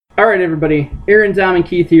All right, everybody. Aaron, Dom, and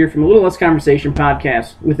Keith here from A Little Less Conversation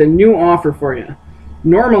podcast with a new offer for you.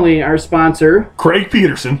 Normally, our sponsor, Craig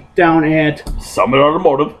Peterson, down at Summit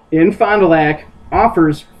Automotive in Fond du Lac,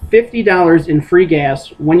 offers $50 in free gas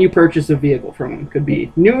when you purchase a vehicle from them. Could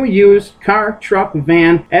be new, used, car, truck,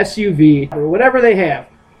 van, SUV, or whatever they have.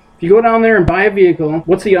 If you go down there and buy a vehicle,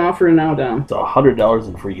 what's the offer now, Dom? It's $100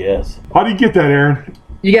 in free gas. How do you get that, Aaron?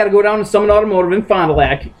 You got to go down to Summit Automotive in Fond du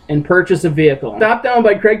Lac and purchase a vehicle. Stop down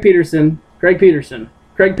by Craig Peterson.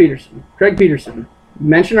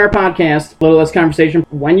 Mention our podcast, A Little Less Conversation,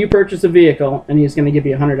 when you purchase a vehicle, and he's going to give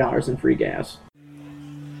you $100 in free gas.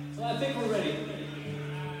 So I think we're ready.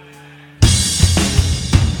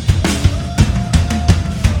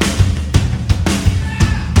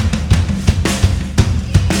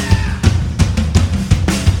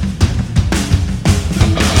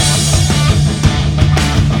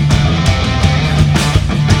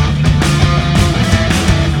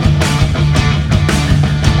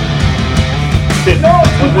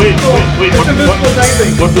 Wait.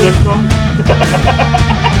 What's the next one?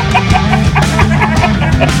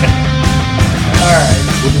 Alright.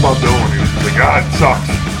 What's about Dylan? He was like, God, it sucks.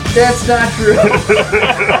 That's not true.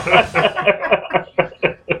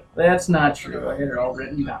 That's not true. I had it all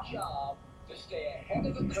written down. I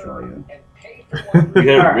can show you. You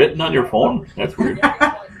have it written on your phone? That's weird.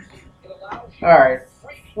 Alright.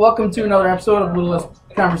 Welcome to another episode of Little Less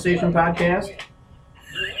Conversation podcast.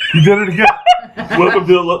 You did it again. Welcome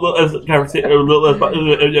to the conversation. You realize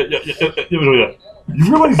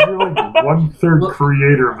you're like 1/3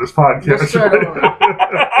 creator of this podcast. Let's start over.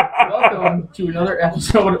 Welcome to another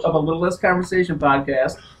episode of A Little Less Conversation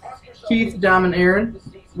podcast. Keith, Dom, and Aaron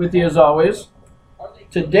with you as always.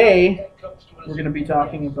 Today, we're going to be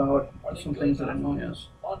talking about some things that annoy us.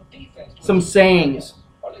 Some sayings,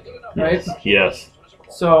 right? Yes.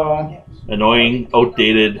 So, Annoying,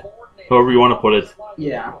 outdated, however you want to put it.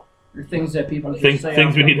 yeah. Or things that people just Things say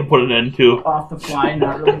we need to put an end to. off the fly,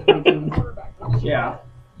 not really thinking. Yeah.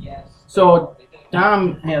 So,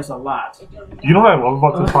 Dom has a lot. You know what I love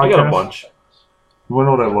about this podcast? I got a bunch. You want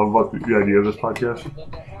to know what I love about the idea of this podcast?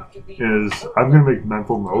 Is I'm going to make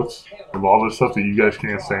mental notes of all the stuff that you guys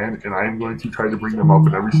can't stand, and I am going to try to bring them up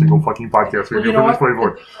in every single fucking podcast we do for this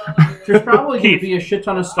playboard. There's probably going to Keith, be a shit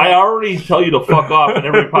ton of stuff. I already tell you to fuck off in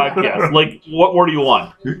every podcast. Like, what more do you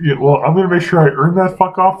want? Yeah, well, I'm going to make sure I earn that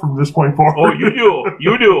fuck off from this point forward. Oh, you do.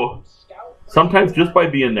 You do. Sometimes just by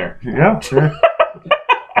being there. Yeah.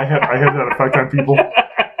 I have that effect on people.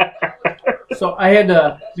 So I had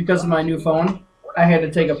to, because of my new phone, I had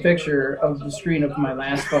to take a picture of the screen of my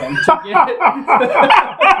last phone to get it. So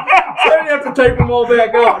I didn't have to type them all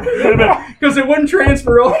back up because it wouldn't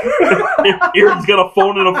transfer over. Aaron's got a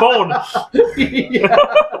phone in a phone. Yeah.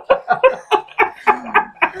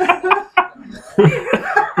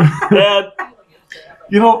 Dad.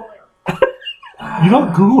 You know,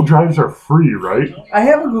 Google Drives are free, right? I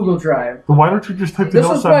have a Google Drive. But why don't you just type the This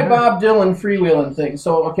notes is on my there? Bob Dylan freewheeling thing.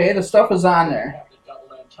 So, okay, the stuff is on there.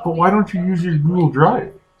 But why don't you use your Google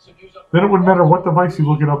Drive? Then it wouldn't matter what device you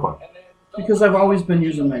look it up on. Because I've always been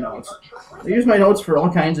using my notes. I use my notes for all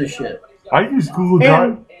kinds of shit. I use Google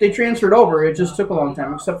Drive. And they transferred over. It just took a long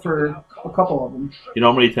time, except for a couple of them. You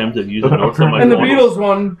know how many times I've used the notes on my And the phone? Beatles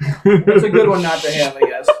one, that's a good one not to have, I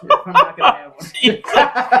guess. If I'm not going to have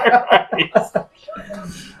one.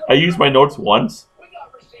 I used my notes once,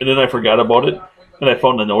 and then I forgot about it, and I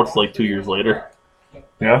found the notes like 2 years later.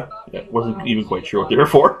 Yeah? I wasn't even quite sure what they were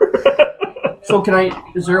for. So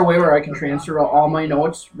is there a way where I can transfer all my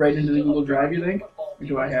notes right into the Google Drive, you think? Or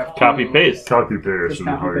do I have to? Copy-paste. Copy-paste. Just is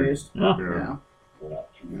hard. copy-paste? Yeah. Yeah.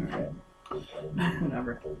 Alright.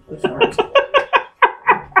 Whatever. This works. For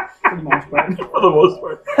the most part. For the most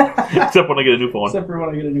part. Except when I get a new phone. Except for when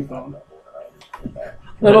I get a new phone.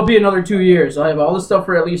 That'll be another 2 years. I'll have all this stuff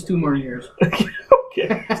for at least 2 more years. Okay.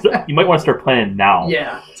 So you might want to start planning now.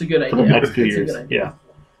 Yeah, it's a good idea. For the next 2 It's a years. good idea. Yeah.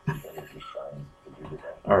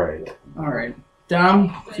 All right. All right.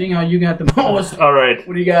 Dom, seeing how you got the most, All right.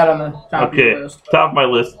 what do you got on the top of your Okay. list? Top of my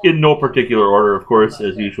list, in no particular order, of course,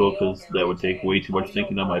 as usual, because that would take way too much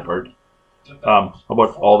thinking on my part. How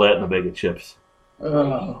about all that in a bag of chips?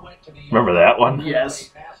 Remember that one?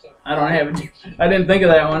 Yes. I don't have it. I didn't think of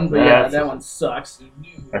that one, but yeah, that one sucks.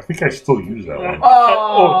 I think I still use that one.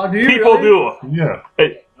 Oh, do you people really? do. Yeah.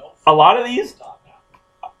 Hey, a lot of these,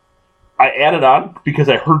 I added on because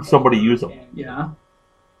I heard somebody use them. Yeah.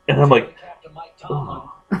 And I'm like,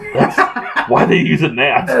 oh, that's why are they using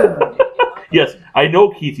that? Yes, I know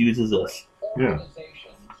Keith uses this. Yeah.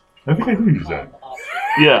 I think I do use that.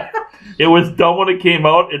 Yeah. It was dumb when it came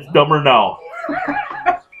out. It's dumber now.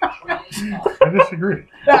 I disagree.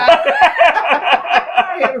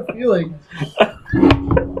 have a feeling.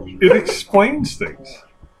 It explains things.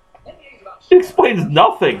 It explains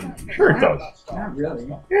nothing. Sure it does. Not really.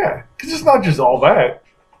 Yeah, because it's not just all that.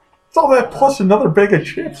 It's all that plus another bag of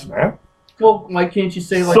chips, man. Well, why can't you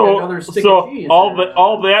say like another stick of cheese?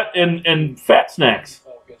 all that and fat snacks.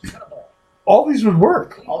 All these would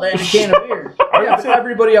work. All that in a can of beer. Yeah, but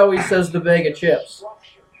everybody always says the bag of chips.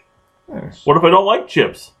 What if I don't like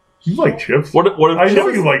chips? You like chips? What if I know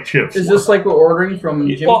chips? you like chips. Is this like we're ordering from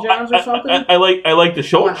Jimmy John's or something? I like the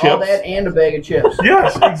show Want chips. all that and a bag of chips.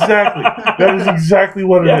 Yes, exactly. That is exactly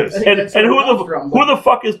what it is. And who the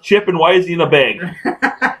fuck is Chip and why is he in a bag?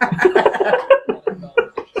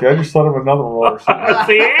 See, I just thought of another roll. See?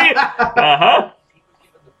 Uh-huh.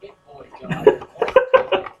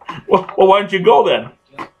 Well, why don't you go then?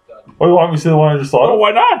 Oh, you want me to say the one I just thought Oh, of?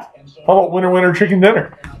 why not? How about winner, winner, chicken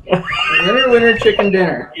dinner? Winner, chicken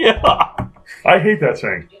dinner. Yeah. I hate that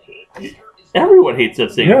saying. Everyone hates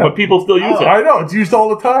that saying, Yeah. but people still use it. I know, it's used all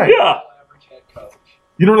the time. Yeah.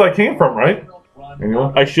 You know where that came from, right?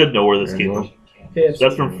 Anyone? I should know where this came from. KFC.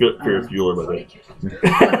 That's from Ferris Bueller, by the way.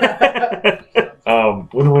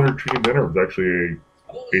 Winner, winner, chicken dinner was actually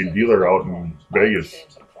a dealer out in Vegas.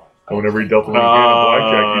 And whenever he dealt with a hand of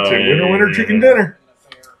blackjack, he'd say, winner, winner, chicken dinner.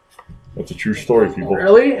 That's a true story, people.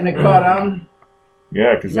 Really? And it caught on?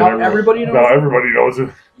 Yeah, because Now everybody knows Now it? everybody knows it.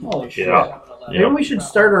 Holy shit. Yeah. Maybe we should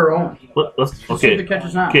start our own. Let's See if okay. it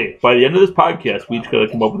catches on. Okay, by the end of this podcast, we each got to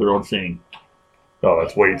come up with our own saying. Oh,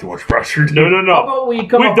 that's way too much pressure. Dude. No. How about we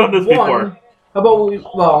come We've up done with this one? before. How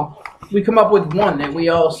about we come up with one that we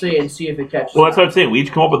all say and see if it catches Well, that's on. what I'm saying. We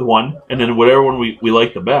each come up with one, and then whatever one we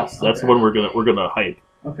like the best, that's the Okay. one we're gonna hype.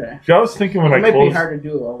 Okay. See, I was thinking when It I might be closed hard to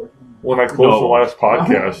do all with when I closed the No. last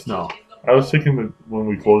podcast. No. I was thinking that when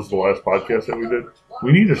we closed the last podcast that we did,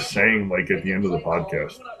 we need a saying like at the end of the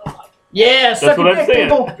podcast. Yeah, suck That's what it I'm back, saying.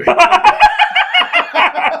 people.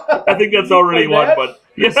 I think that's already Like one, that? but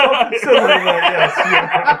Something similar to that,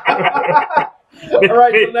 yes. All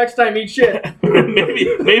right, so next time, eat shit.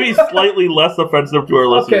 maybe slightly less offensive to our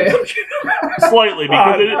listeners. Okay. Slightly,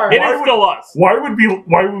 because it is still us. Why would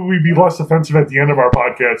we be less offensive at the end of our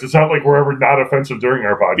podcast? It's not like we're ever not offensive during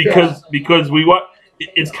our podcast. Because we want.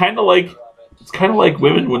 It's kind of like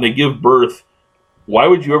women when they give birth. Why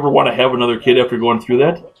would you ever want to have another kid after going through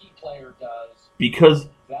that? Because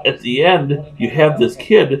at the end, you have this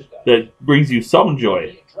kid that brings you some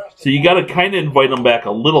joy. So you got to kind of invite them back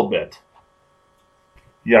a little bit.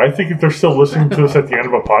 Yeah, I think if they're still listening to us at the end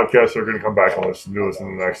of a podcast, they're going to come back and listen to us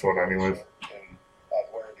in the next one anyways.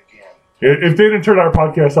 If they didn't turn our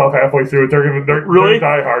podcast off halfway through it, they're going to Really?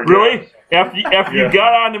 die hard. Really? After Yeah. you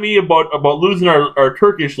got on to me about losing our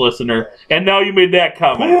Turkish listener, and now you made that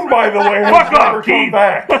comment. Boom, by the way, has Fuck off, never come Keith.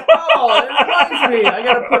 back. Oh, it reminds me. I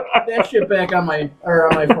gotta put that shit back on my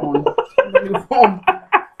phone. My new phone.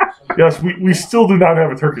 Yes, we still do not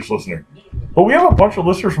have a Turkish listener. But we have a bunch of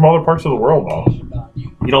listeners from other parts of the world now.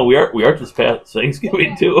 You know, we are just past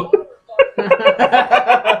Thanksgiving too.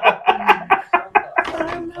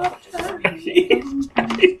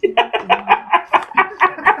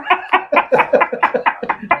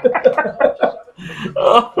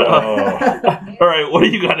 All right, what do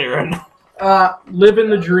you got, Aaron? Living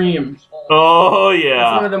the dream. Oh It's one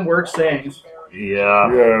yeah, of them work sayings.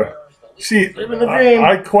 yeah. Yeah. See, Living the dream.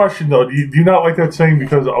 I question though, do you not like that saying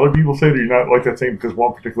because other people say it, or do you not like that saying because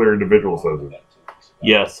one particular individual says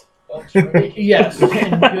Yes. Yes.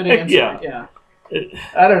 Good answer. Yeah.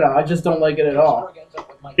 I don't know. I just don't like it at all.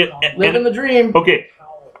 Living the dream. Okay.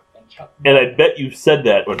 And I bet you said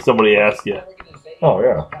that when somebody asked you. Oh,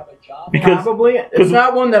 yeah. Because Probably. It's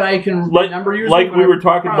not one that I can remember using. like but we I were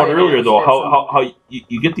talking about probably earlier, though, understand how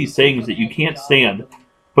you get these sayings that you can't stand,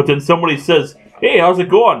 but then somebody says, "Hey, how's it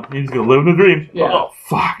going?" And he's gonna live the dream. Yeah. Oh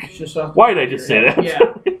fuck! It's just off the Why did I top of just your say head.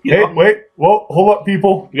 that? Yeah. You Hey, know? wait. Well, hold up,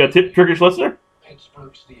 people. You got a Turkish listener?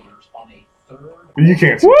 You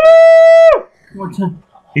can't see. Woo! What's that?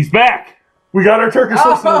 He's back. We got our Turkish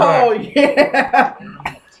listener Oh, back. yeah.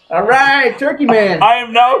 All right, Turkey Man. I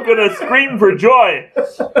am now gonna scream for joy.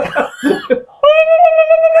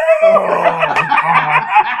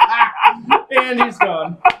 And he's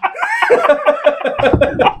gone.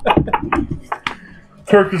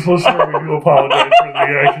 Turkish listener, we do apologize for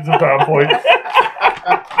the actions of Tom Point.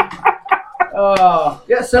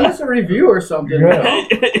 Yeah, send us a review or something.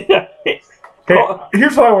 Yeah. Hey,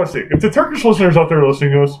 here's what I want to say. If the Turkish listeners out there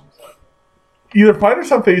listening to us, either find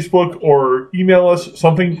us on Facebook or email us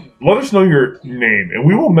something. Let us know your name, and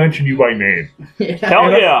we will mention you by name.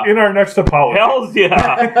 Hell yeah. In our next apology. Hell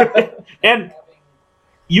yeah. And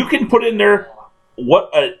you can put in there what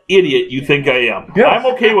an idiot you think I am. Yes. I'm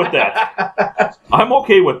okay with that. I'm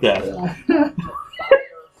okay with that.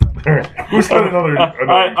 Who's got another?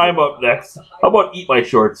 I'm up next. How about eat my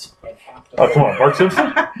shorts? Oh, come on, Bart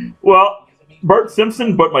Simpson. Well, Bart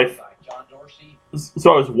Simpson, but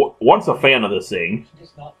so I was once a fan of this saying.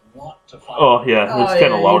 Oh yeah, it's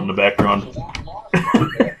kind of loud in the background.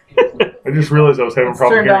 I just realized I was having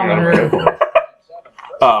problems hearing out of my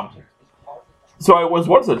headphones. So I was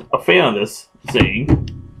once a fan of this saying,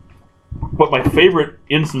 but my favorite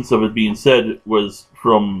instance of it being said was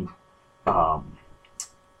from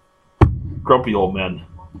Grumpy Old Men.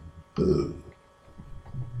 You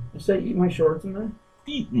say eat my shorts in there?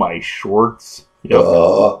 Eat my shorts. Yep.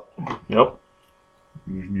 Yep.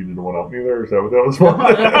 You needed to one up me there? Is that what that was for?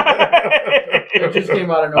 It just came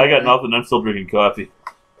out of nowhere. I got nothing. I'm still drinking coffee.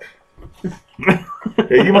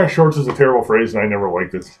 Hey, eat my shorts is a terrible phrase, and I never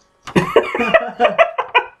liked it.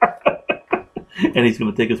 And he's going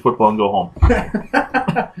to take his football and go home.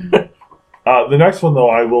 The next one, though,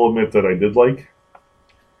 I will admit that I did like,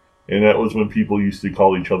 and that was when people used to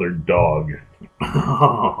call each other dog.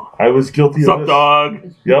 I was guilty of this.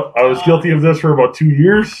 Dog? Yep, I was guilty of this for about 2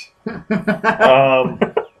 years.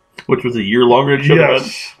 Which was a year longer than it should have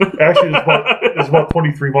been. Actually, it's about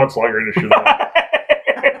 23 months longer than it should have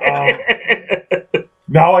been.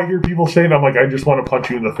 Now I hear people saying, I'm like, I just want to punch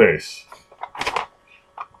you in the face.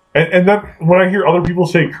 And then when I hear other people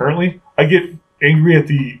say currently, I get angry at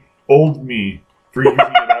the old me for using it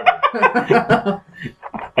ever.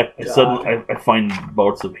 I find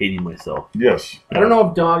bouts of hating myself. Yes. I don't know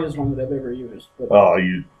if dog is one that I've ever used. But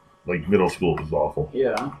like middle school was awful.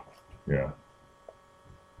 Yeah. Yeah.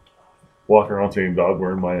 Walking around saying dog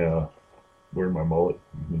wearing my mullet.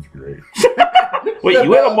 It was great. Wait,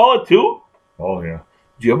 you had a mullet too? Oh, yeah.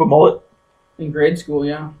 Do you have a mullet? In grade school,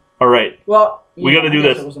 yeah. All right. Well, we got to do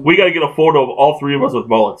this. We got to get a photo of all three of us with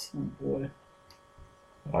mullets. Oh, boy.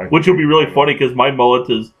 Which will be really funny because my mullet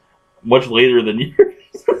is much later than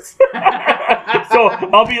yours. So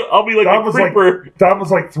I'll be like a creeper. That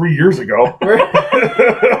was like 3 years ago.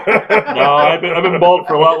 No, I've been bald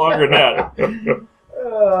for a lot longer than that.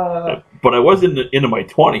 But I was into my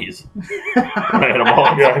 20s. I had a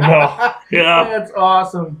mullet. Yeah, I know. Yeah, that's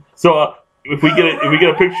awesome. So if we get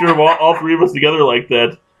a picture of all three of us together like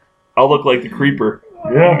that, I'll look like the creeper.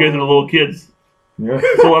 Yeah. You guys are the little kids. Yeah.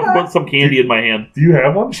 So I'll have to put some candy in my hand. Do you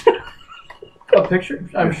have one? A picture?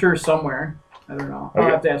 I'm sure somewhere. I don't know. I'll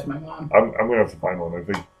have to ask my mom. I'm gonna have to find one. I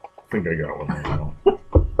think I got one right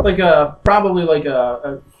now. Probably like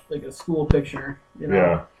a school picture. You know?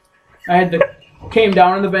 Yeah. I had came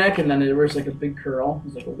down in the back, and then there was like a big curl. It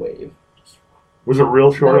was like a wave. Was it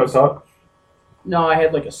real short? I thought. No, I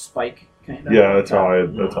had like a spike kind of. Yeah, that's how I.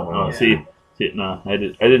 Yeah. See, no, I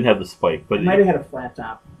didn't have the spike, but I might have had a flat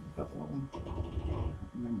top. A couple of them. I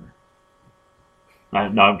remember.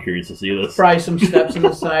 Now I'm curious to see this. Probably some steps on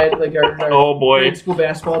the side, like our oh boy, grade school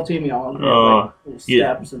basketball team. You know, like little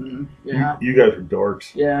steps and yeah. You guys are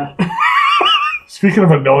dorks. Yeah. Speaking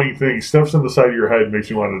of annoying things, steps on the side of your head makes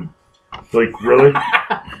you want to, like, really?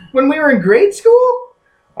 When we were in grade school?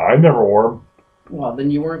 I never wore them. Well,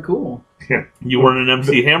 then you weren't cool. Yeah. You weren't an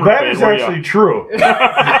MC Hammer that fan, is were actually you? true.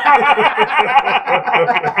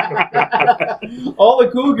 All the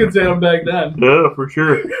cool kids had them back then. Yeah, for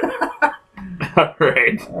sure. All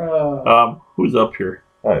right. Who's up here?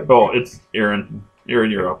 Right. Oh, it's Aaron.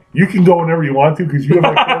 Aaron, you're up. You can go whenever you want to because you have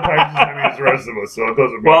like 4 times as many as the rest of us, so it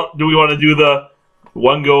doesn't matter. Well, do we want to do the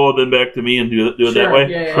one go, then back to me and do it Sure, that way?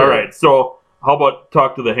 yeah. All right. So how about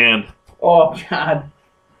talk to the hand? Oh, God.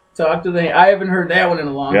 Talk to the... I haven't heard that one in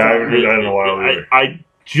a long time. I haven't heard that in a while either. I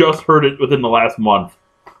just heard it within the last month.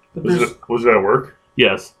 But Was it at work?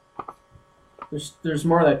 Yes. There's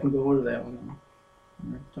more that can go to that one.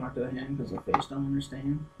 Talk to the hand because the face don't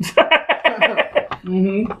understand.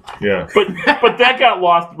 Mm-hmm. Yeah. But that got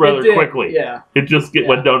lost rather quickly. Yeah. It just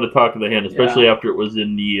went down to talk to the hand, especially after it was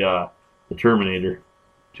in the Terminator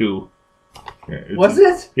 2. Yeah, was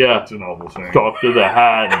it? Yeah. It's an awful saying. Talk to the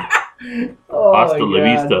hand. Oh, Hasta la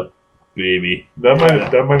vista, baby. That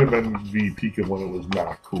might have been the peak of when it was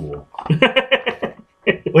not cool.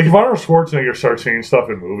 Like if Arnold Schwarzenegger starts saying stuff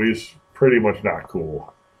in movies, pretty much not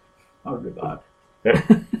cool. I would be back.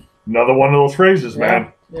 Another one of those phrases,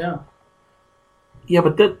 man. Yeah. Yeah,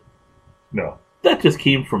 but that just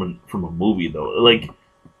came from a movie though. Like,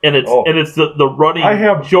 and it's the running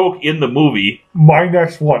joke in the movie. My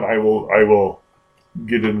next one, I will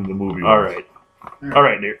get into the movie. All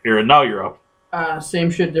right, Aaron. Now you're up. Same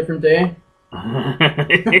shit, different day.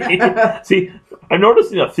 See, I'm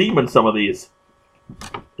noticing a theme in some of these.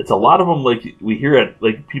 It's a lot of them. Like we hear it.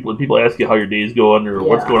 Like people ask you how your day's going or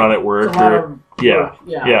what's going on at work. It's a lot of work.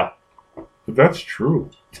 Yeah. But that's true.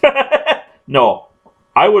 No,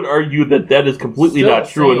 I would argue that is completely Still not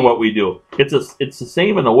the true in same. what we do. It's the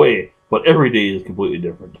same in a way, but every day is completely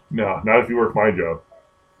different. No, not if you work my job.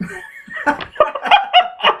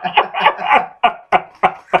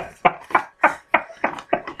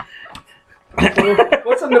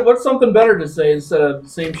 What's something better to say instead of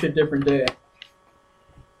same shit, different day?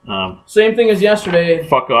 Same thing as yesterday.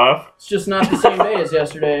 Fuck off. It's just not the same day as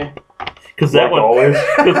yesterday. Because that Like one always.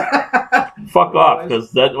 fuck off,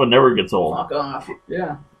 because that one never gets old. Fuck off.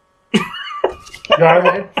 Yeah.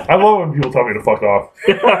 Yeah, I love when people tell me to fuck off.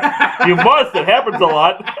 You must. It happens a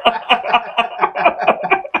lot.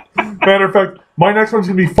 Matter of fact, my next one's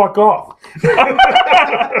gonna be fuck off.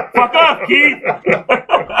 Fuck off, Keith.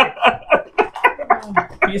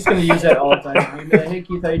 He's gonna use that all the time. He'd be like, hey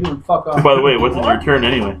Keith, how you doing? Fuck off. By the way, what's in your turn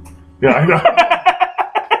anyway? Yeah, I know.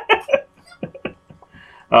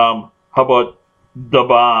 How about the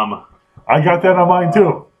bomb? I got that on mine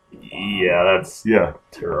too. Yeah, that's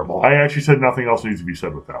terrible. I actually said nothing else needs to be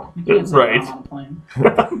said with that one. You can't say Right. bomb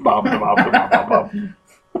on a plane.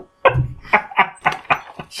 Bomb.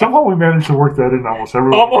 Somehow we managed to work that in almost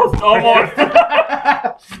every Almost.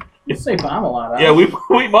 You say bomb a lot, huh? Yeah, we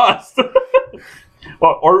must.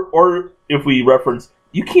 Well, or if we reference,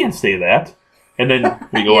 you can't say that, and then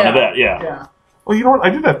we go into that. Yeah. Well, you know what? I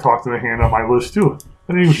did have talk to the hand on my list too.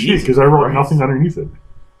 I didn't even see it Jesus because I wrote Christ. nothing underneath it.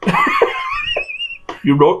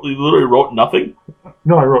 You literally wrote nothing?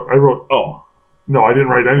 No, I wrote. Oh. No, I didn't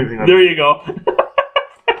write anything. There you go.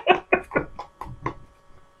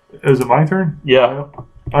 Is it my turn? Yeah.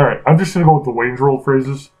 All right. I'm just gonna go with the Wayne's World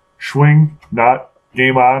phrases: swing, not,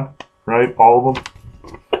 game on. Right, all of them.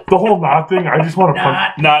 The whole not thing. I just want to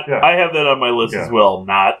punch. Not. Yeah. I have that on my list Yeah. as well.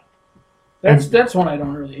 Not. That's one I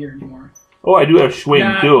don't really hear anymore. Oh, I do have swing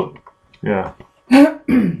Nah. too. Yeah.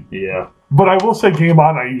 Yeah. But I will say game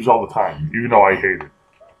on I use all the time, even though I hate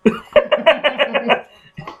it.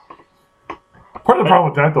 Part of the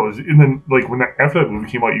problem with that though is, and then like after that movie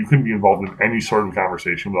came out, you couldn't be involved in any sort of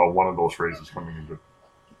conversation without one of those phrases coming into it.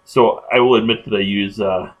 So I will admit that I use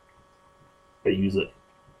a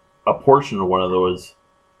portion of one of those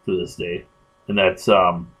to this day, and that's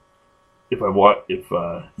if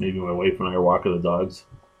maybe my wife and I are walking the dogs,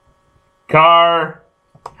 car,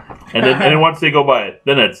 and then once they go by,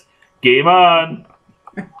 then it's game on.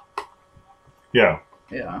 Yeah.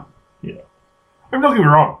 Yeah. Yeah. I mean, don't get me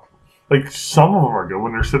wrong. Like some of them are good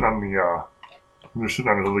when they're sitting on the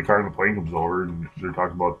car and the plane comes over and they're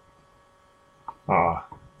talking about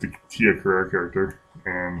the Tia Carrere character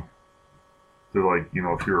and they're like, you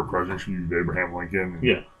know, if you're a president, you use Abraham Lincoln. And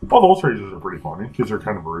Yeah. all those phrases are pretty funny because they're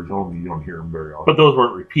kind of original and you don't hear them very often. But those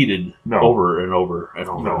weren't repeated No. over and over and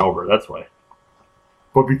over No. and over. That's why.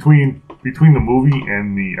 But between the movie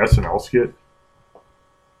and the SNL skit,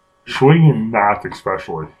 swing and not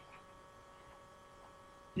especially.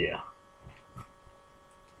 Yeah.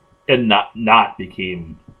 And not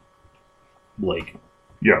became like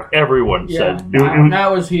Yeah. everyone Yeah. said.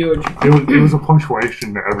 That was huge. It was a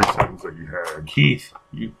punctuation to every sentence that you had. Keith,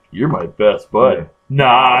 you're my best bud.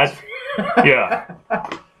 Not. Yeah.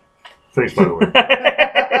 Thanks, by the way.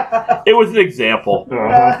 It was an example.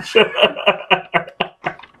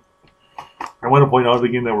 I want to point out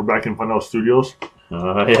again that we're back in Funhouse Studios.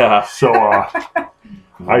 Yeah. So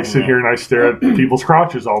I sit here and I stare at people's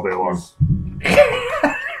crotches all day long.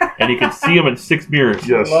 And you can see them in 6 mirrors.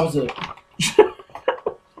 Yes. Loves it.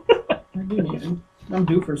 I'm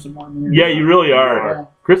due for some more mirrors. Yeah, you really are. Yeah.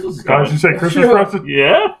 Christmas is I was coming. going to say, Christmas Sure. present.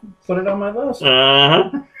 Yeah. Put it on my list.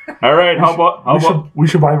 Uh-huh. All right. How about We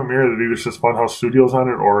should buy him a mirror that either says Funhouse Studios on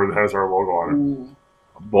it or it has our logo on Ooh.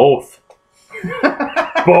 both?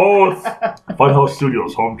 Both. it. Funhouse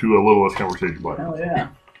Studios, home to a Little Less Conversation Button. Hell yeah.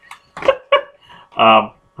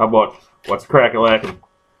 How about what's crack-a-lackin'?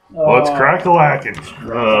 Let's crack-a-lackin'.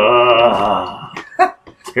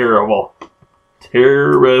 Terrible.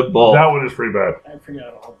 Terrible. That one is pretty bad. I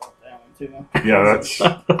forgot all about that one too. Yeah,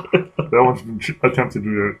 that one's been attempted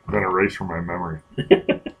to been erased from my memory.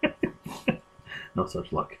 No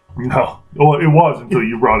such luck. No. Well, it was until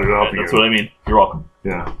you brought it up again. That's what I mean. You're welcome.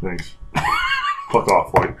 Yeah, thanks. Fuck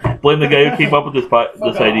off, White. Blame the guy who came up with this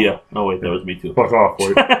off. idea. Oh wait, that was me too. Fuck off,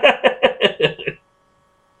 White.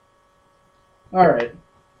 All right.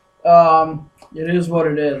 It is what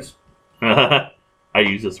it is. I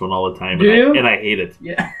use this one all the time, Do you? and I hate it.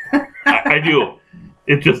 Yeah. I do.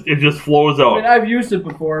 It just flows I out. mean, I've used it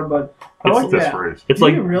before, but I like It's- this yeah. phrase. It's Do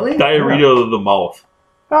like you really? diarrhea of the mouth.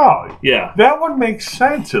 Oh, Yeah. that one makes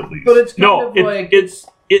sense at least. but it's kind No, of like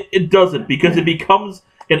it doesn't, because it becomes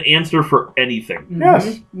an answer for anything.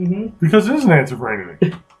 Yes. Mm-hmm. Because it is an answer for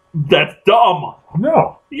anything. That's dumb.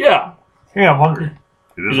 No. Yeah. Hey, I'm hungry.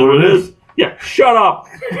 It It is what it is. Yeah, shut up.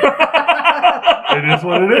 It is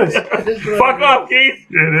what it is. Fuck off, Keith.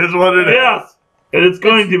 It is what it is. Yes, and it's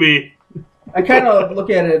going to be. I kind of look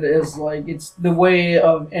at it as like it's the way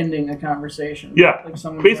of ending a conversation. Yeah. Like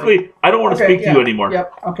someone's Basically, like, I don't want to okay, speak to you anymore.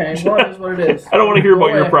 Yep. Okay. Well, it is what it is. I don't want to hear Go about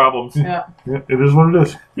your away. problems. Yeah. Yeah, it is what it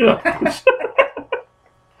is. Yeah.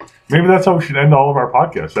 Maybe that's how we should end all of our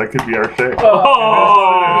podcasts. That could be our say.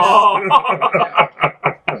 Oh.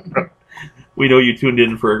 We know you tuned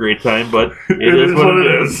in for a great time, but it is what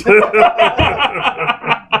it is.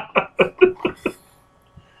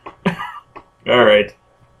 All right.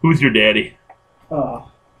 Who's your daddy? Oh.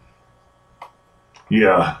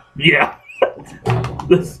 Yeah, Yeah.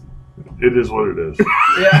 This it is what it is.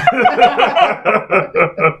 Yeah.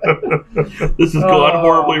 this is going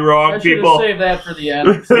horribly wrong, I should people. have saved that for the end.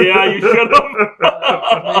 Yeah, you should have. Man.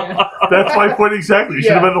 That's my point exactly. It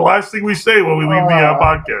should have Yeah. been the last thing we say when we leave the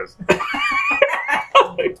podcast.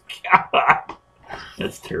 Oh my God.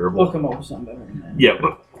 That's terrible. We'll come up with something better than that. Yeah,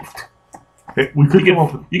 but Hey, we could you come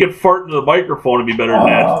up with... could fart into the microphone and be better than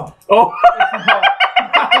that. Oh. Oh,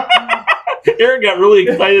 Aaron got really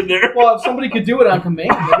excited there. Well, if somebody could do it on command,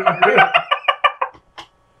 that'd be great.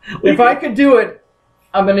 If I could do it,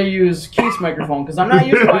 I'm going to use Keith's microphone because I'm not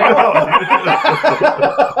using my own.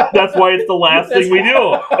 That's why it's the last thing we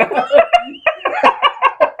do.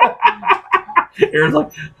 Aaron's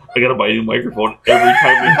like, I gotta buy a new microphone every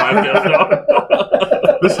time we podcast now.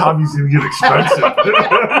 This hobby's going to get expensive.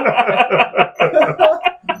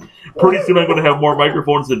 Pretty soon I'm gonna have more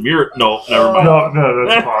microphones than mirror. No, never mind. No,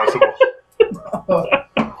 that's possible.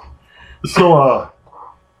 So,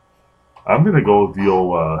 I'm going to go with the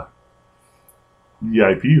old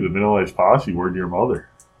VIP, the Middle-Aged Posse, Word to Your Mother.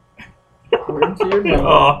 Word to your mother.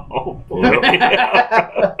 Oh, boy.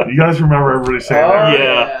 Yeah. You guys remember everybody saying Oh, that?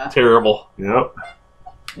 Yeah, terrible. Yep.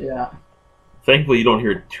 Yeah. Thankfully, you don't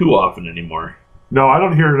hear it too often anymore. No, I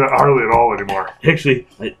don't hear it hardly at all anymore. Actually,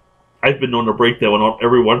 I've been known to break that one up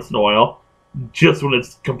every once in a while, just when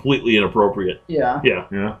it's completely inappropriate. Yeah. Yeah.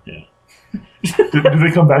 Yeah. Yeah. Do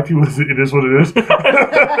they come back to you with it is what it is?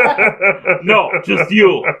 No, just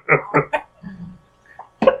you.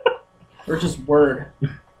 Or just word.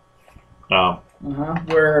 Word.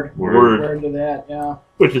 Word. Word to that, yeah.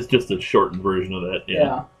 Which is just a shortened version of that.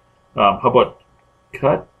 Yeah. How about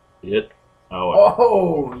cut it out?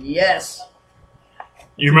 Oh, yes.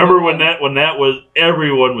 You remember when that was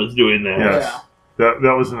everyone was doing that? Yes. That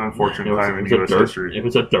was an unfortunate time in U.S. history. It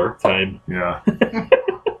was a dark time. Yeah.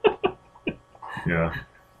 Yeah.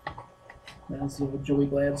 That's the old Joey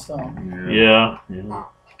Gladstone. Yeah.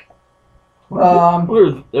 Well, that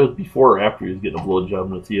was before or after he was getting a blowjob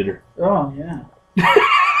in the theater. Oh, yeah.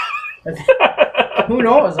 Who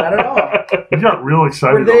knows? I don't know. You got real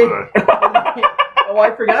excited Were they- over that. Oh,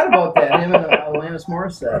 I forgot about that. Him and Alanis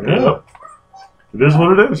Morissette. Yeah. It is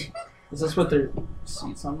what it is. Is this what their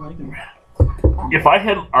seats on like? If I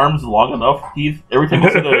had arms long enough, Heath, every time you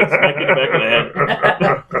said that, I'd smack you in the back of the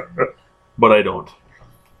head. But I don't.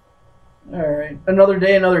 All right. Another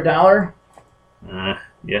day, another dollar.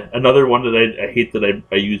 Yeah, another one that I hate that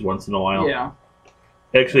I use once in a while. Yeah.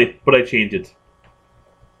 Actually, but I change it.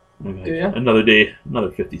 Okay. Do ya? Another day,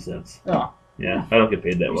 another 50 cents. Oh. Yeah, I don't get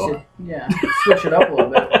paid that You well. should, yeah. Switch it up a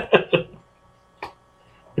little bit.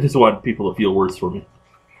 I just want people to feel worse for me.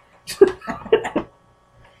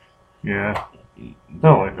 Yeah. I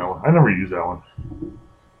don't like that one. I never use that one.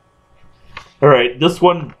 All right, this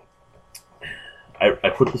one, I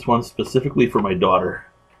put this one specifically for my daughter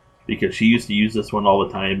because she used to use this one all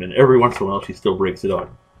the time, and every once in a while she still breaks it out.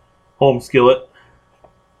 Home skillet.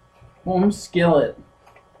 Home skillet.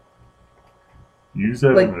 Use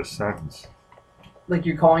that Like- in a sentence. Like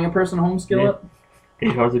you're calling a person home skillet? Hey,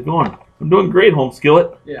 how's it going? I'm doing great, home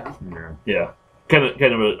skillet. Yeah. Yeah. Yeah, kind of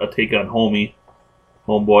a take on homie,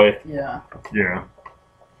 homeboy. Yeah. Yeah.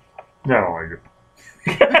 I don't like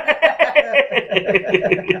it.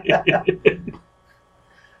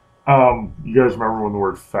 You guys remember when the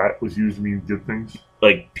word fat was used to mean good things?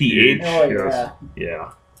 Like pH. Oh, Yes.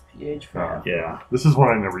 Yeah, pH fat. yeah. This is one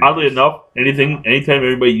I never Oddly used. enough, anytime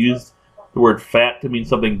everybody used the word fat to mean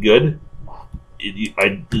something good,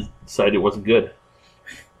 I decided it wasn't good.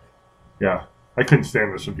 Yeah. I couldn't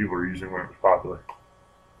stand this when people were using when it was popular.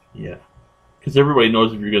 Yeah, because everybody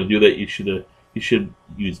knows if you're going to do that, you should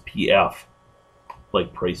use PF,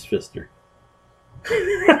 like Price Fister. Wait,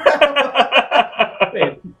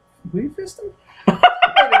 who you fisting? Wait a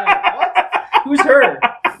minute, what? Who's her?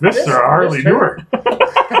 Mr. Harley Newer.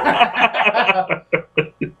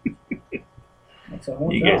 That's a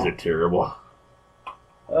whole You guys are terrible.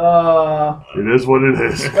 It is what it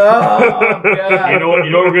is. Oh, God. You know what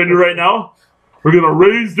we're going to do right now? We're gonna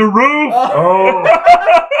raise the roof. Oh.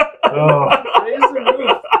 Oh. Raise the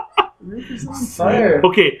roof. The roof is on fire.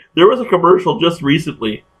 Okay, there was a commercial just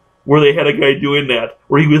recently where they had a guy doing that,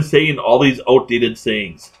 where he was saying all these outdated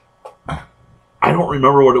sayings. I don't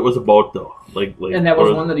remember what it was about though. Like, And that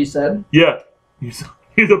was one that he said? Yeah. He's up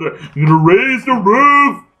there. I'm gonna raise the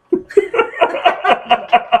roof.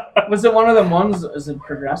 Was it one of them ones? Is it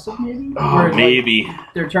Progressive maybe? Oh, Where, maybe.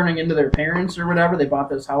 Like, they're turning into their parents or whatever. They bought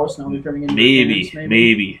this house, now they're turning into their parents.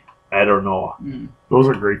 Maybe. I don't know. Those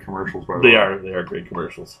are great commercials, by the way. They are great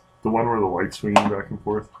commercials. The one where the lights swinging back and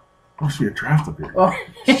forth. There must be a draft up here. Oh,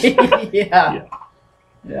 yeah.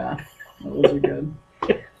 Yeah. Those are good.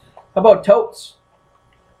 How about totes?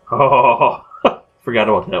 Oh, forgot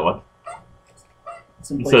about that one.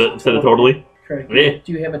 Instead of totally? Craig, Yeah.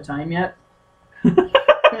 do you have a time yet?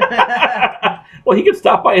 Well, he can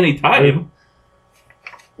stop by any time.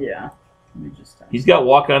 Yeah. Let me just He's got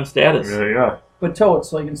walk-on status. Yeah. But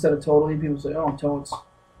totes, like instead of totally, people say, oh, totes.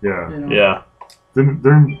 Yeah. You know? Yeah. Didn't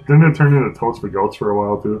it turn into Totes for Goats for a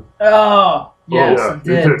while, too? Oh, yes, yeah. it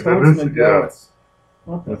did. Totes and goats.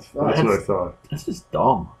 What the That's fuck? what I thought. That's just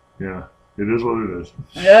dumb. Yeah. It is what it is.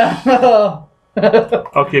 Yeah.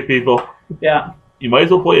 Okay, people. Yeah. You might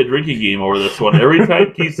as well play a drinking game over this one. Every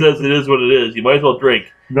time Keith says it is what it is, you might as well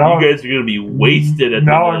drink. Now, you guys are going to be wasted at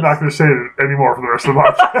now the I'm not going to say it anymore for the rest of the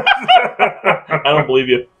month. I don't believe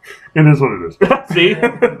you. It is what it is. See?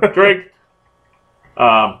 Drink.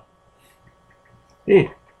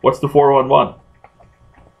 Hey, what's the 411?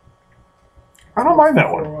 I don't mind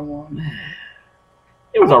that one. 411.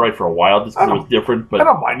 It was alright for a while just because it was different, I but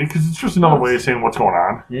don't mind it because it's just another way of saying what's going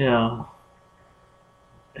on. yeah.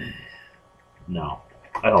 No,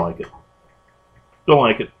 I don't like it. Don't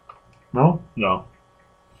like it. No? No.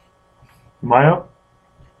 Am I up?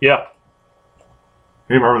 Yeah.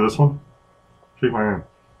 Hey, remember this one? Shake my hand.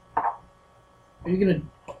 Are you going to...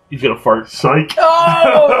 He's gonna fart. Psych.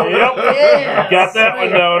 Oh! Yep. Yeah! Got that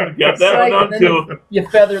one down. Got that Psych, one and down then too. You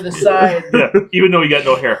feather the side. Yeah, even though he got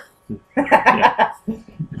no hair. Yeah.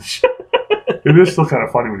 It is still kind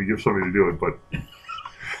of funny when you give somebody to do it, but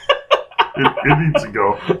it needs to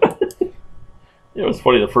go. It was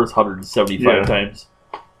funny the first 175 times.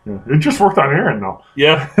 Yeah. It just worked on Aaron, though.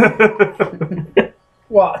 Yeah.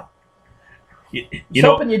 What? You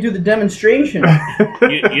know, hoping you do the demonstration.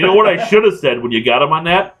 you know what I should have said when you got him on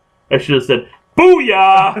that? I should have said,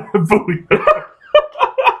 "Booyah!" Booyah.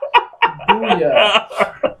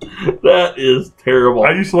 Booyah. That is terrible.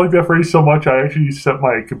 I used to like that phrase so much, I actually set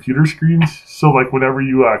my computer screens so, like, whenever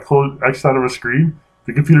you close X out of a screen,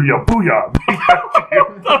 the computer yell, "Booyah!"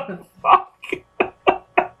 What the fuck?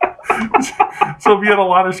 So if you had a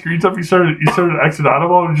lot of screens up, you started to exit out of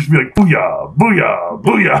them and just be like, "Booyah! Booyah!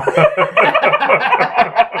 Booyah!"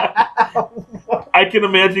 I can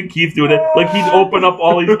imagine Keith doing it. Like he'd open up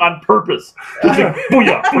all these on purpose. He's like,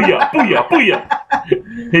 "Booyah! Booyah! Booyah!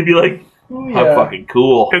 Booyah!" He'd be like, "I'm fucking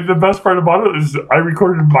cool." And the best part about it is I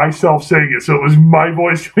recorded myself saying it, so it was my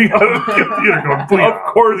voice coming out of the computer going, "Booyah!"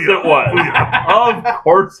 Of course booyah, it was. booyah. Of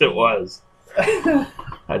course it was.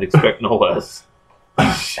 I'd expect no less.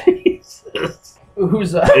 Jesus.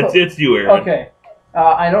 Who's It's you, Aaron. Okay.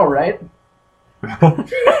 I know, right?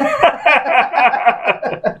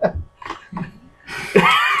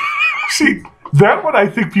 See, that one I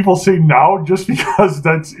think people say now just because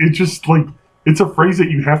it's a phrase that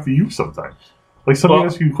you have to use sometimes. Like somebody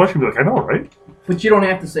asks you a question, you're like, "I know, right?" But you don't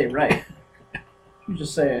have to say right. You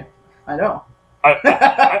just say, "I know."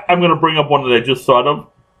 I'm going to bring up one that I just thought of,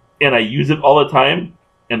 and I use it all the time,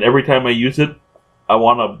 and every time I use it, I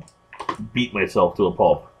want to beat myself to a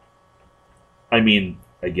pulp. I mean,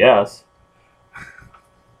 I guess.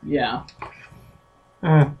 Yeah.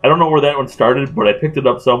 I don't know where that one started, but I picked it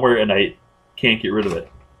up somewhere, and I can't get rid of it.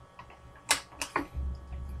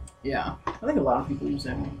 Yeah. I think a lot of people use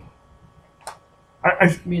that one.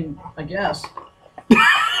 I mean, I guess.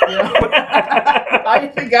 I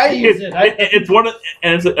think I use it. It's one of,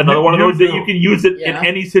 and it's another one of those that you can use it in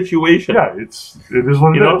any situation. Yeah, it is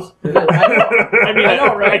what it is. It is. I mean, I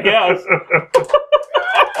know, right? I guess.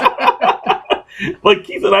 Like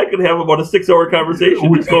Keith and I could have about a 6-hour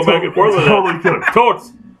conversation, just going back and forth with totally it. could.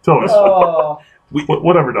 Totes. Oh.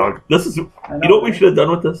 Whatever, dog. This is. You know what we should have done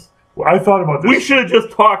with this? I thought about this. We should have just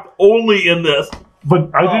talked only in this. But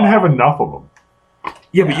I didn't have enough of them.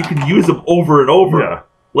 Yeah, but you can use them over and over. Yeah.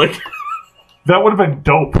 Like. That would have been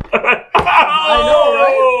dope. I know,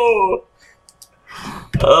 right?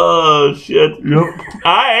 Oh, shit. Yep.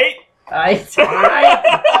 Aight.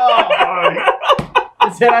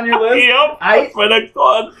 Is that on your list? Yep. That's my next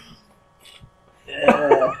one.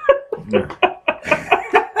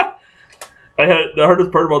 The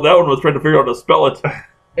hardest part about that one was trying to figure out how to spell it.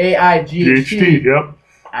 AIGHT. GHT, yep.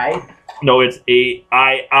 No, it's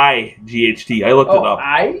AIIGHT. I looked it up.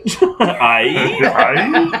 I?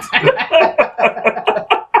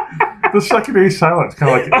 The second A silent,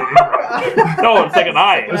 kind of like No, it's second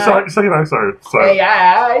I. Second I, sorry.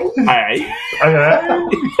 AI.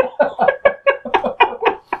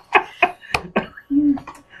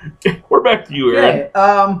 We're back to you, Aaron.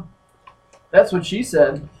 Okay, that's what she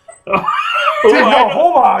said. Dude, no,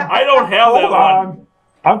 hold on. I don't have that one.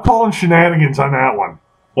 I'm calling shenanigans on that one.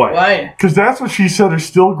 Why? Because that's what she said is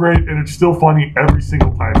still great and it's still funny every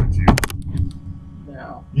single time it's used.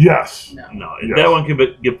 No. Yes. No, Yes. that one can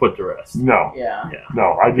get put to rest. No. Yeah.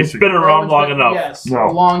 No, I It's disagree. been around long enough. Yes, No.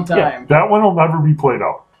 a long time. That one will never be played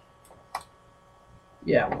out.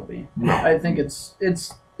 Yeah, it will be. No. I think it's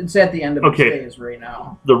at the end of its days right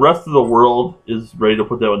now. The rest of the world is ready to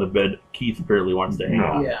put that one to bed. Keith apparently wants to hang No.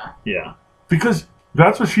 out. Yeah. Because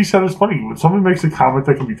that's what she said is funny. When someone makes a comment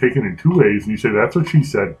that can be taken in two ways and you say that's what she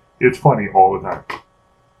said, it's funny all the time.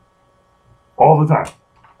 All the time.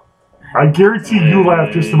 I guarantee you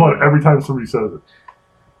laugh just about every time somebody says it.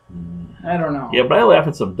 I don't know. Yeah, but I laugh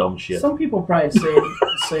at some dumb shit. Some people probably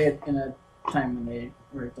say it in a time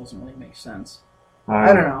where it doesn't really make sense. I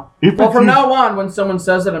don't know. Well, from now on, when someone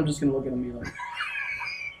says it, I'm just going to look at them and be like,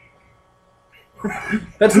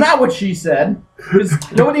 that's not what she said. Because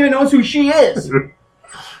nobody even knows who she is.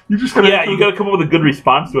 You just gotta you got to come up with a good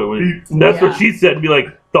response to it. That's what she said. And be like,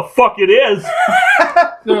 the fuck it is.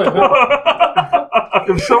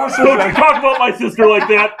 If someone says Don't you talk about my sister like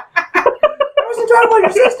that. I wasn't talking about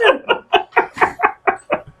your sister.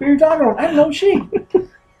 Who are you talking about? I don't know she.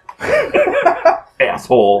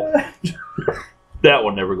 Asshole. That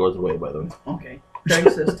one never goes away, by the way. Okay. Craig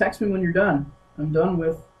says, text me when you're done. I'm done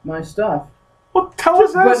with my stuff. well, tell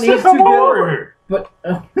us that. What needs Come to go? over here. But,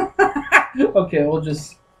 okay, we'll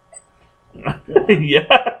just...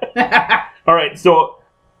 Yeah. All right, so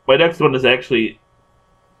my next one is actually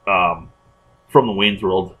from the Wayne's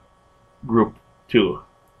World group 2.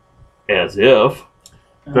 As if.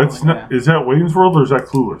 That's not. Is that Wayne's World or is that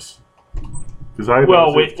Clueless? Because I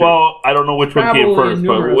I don't know which one came Probably first,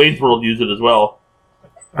 numerous. but Wayne's World used it as well.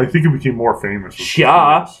 I think it became more famous. with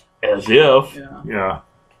Sha, Clueless. as if. Yeah. Yeah.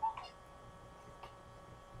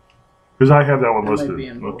 Because I have that one It might listed. be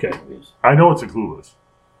in both Okay. movies. I know it's a Clueless.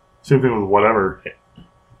 Same thing with Whatever.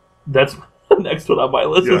 That's the next one on my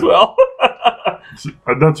list as Yeah. well. That's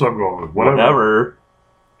what I'm going with. Whatever.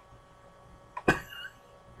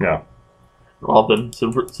 Yeah. Well, then,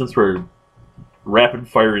 since we're rapid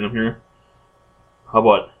firing them here, how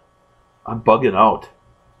about I'm bugging out?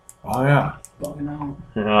 Oh yeah. Bugging out.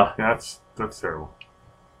 Yeah, That's terrible.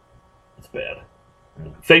 it's bad.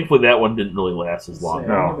 Thankfully, that one didn't really last as long.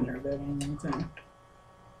 I haven't heard that one in a long time.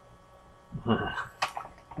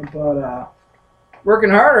 How about, working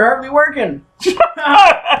hard or hardly working?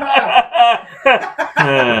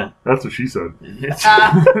 That's what she said.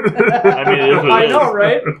 I mean, it is what I it know, is.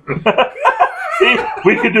 right? See,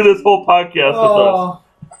 we could do this whole podcast with us.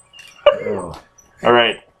 Oh. All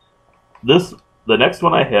right, the next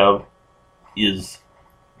one I have is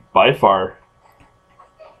by far,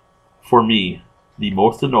 for me, the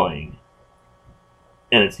most annoying,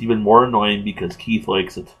 and it's even more annoying because Keith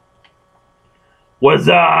likes it. What's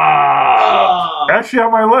up? Actually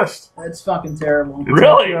on my list. That's fucking terrible. It's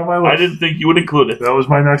Really? actually on my list. I didn't think you would include it. That was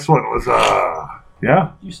my next one. Was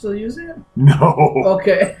yeah. You still use it? No.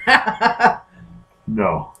 Okay.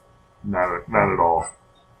 No. Not at all.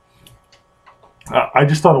 I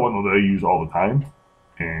just thought of one that I use all the time,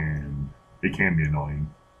 and it can be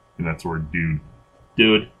annoying. And that's the word dude.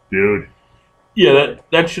 Dude. Yeah,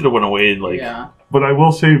 that should have went away. Yeah. But I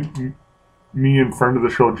will say, me and friend of the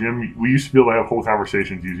show, Jim, we used to be able to have whole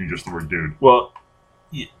conversations using just the word dude. Well,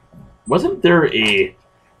 wasn't there maybe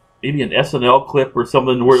an SNL clip or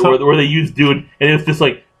something where they used dude, and it's just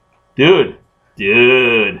like, dude.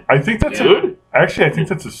 I think that's Dude? I think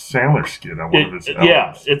that's a Sandler skit on one of his albums.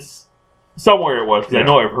 Yeah, it's somewhere it was, because I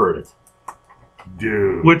know I've heard it.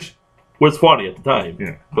 Dude. Which was funny at the time.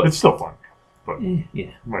 Yeah. But It's still fun. But yeah.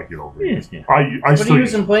 you might get over it. Yeah. I What do still you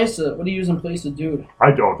use in place of dude?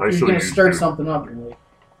 I don't. I You're still gonna use start dude. something up, you're like,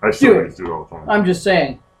 I still Dude. use dude all the time. I'm just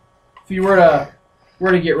saying. If you were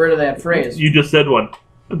to get rid of that phrase, You just said one.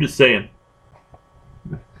 I'm just saying.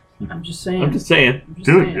 I'm just saying. I'm just saying. I'm just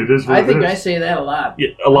Dude, saying. it is what I it think is. I say that a lot. Yeah,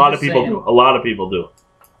 a lot I'm of just people saying. do. A lot of people do.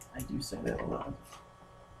 I do say that a lot.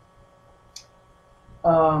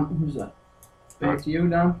 Who's that? Back to you,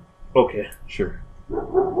 Don? Okay, sure.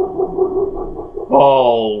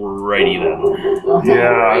 Alrighty then. Oh, Yeah,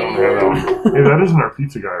 I don't right. have that one. Hey, that isn't our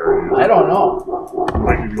pizza guy already, is I it? don't know. I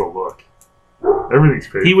might need to go look. Everything's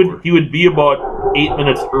paid for. He would be about 8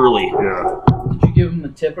 minutes early. Yeah. Did you give him the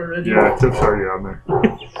tip already? Yeah, tip's already on there.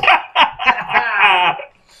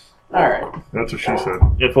 All right. That's what she said.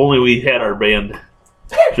 If only we had our band.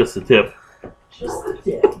 Just a tip. Just the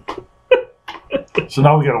tip. So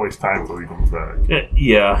now we gotta waste time until he comes back.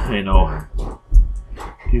 Yeah, I know.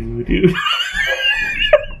 Dude.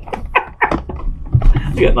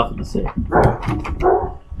 I got nothing to say.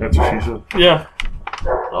 That's what she said. Yeah.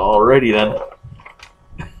 Alrighty then.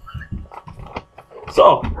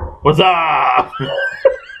 So, what's up?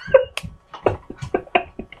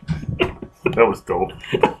 That was dope.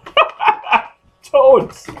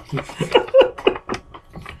 Toads.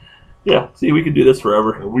 Yeah, see, we could do this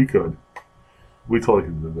forever. We could. We totally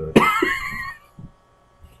could do that.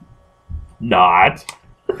 Not.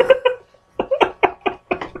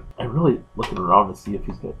 I'm really looking around to see if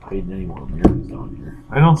he's got hiding any more mirrors down here.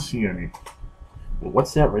 I don't see any. Well,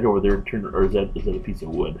 what's that right over there? Or is that a piece of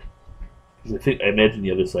wood? Because I imagine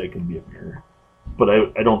the other side can be a mirror, but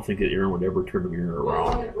I don't think that Aaron would ever turn a mirror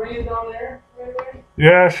around. Bring it down there, right away?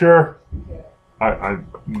 Yeah, sure.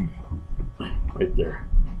 Okay. Right there,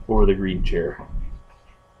 over the green chair.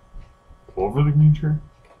 Over the green chair?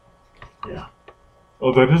 Yeah.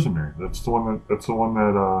 Oh, that is a mirror. That's the one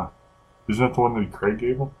that. Isn't that the one that Craig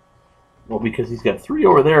gave him? Well, because he's got 3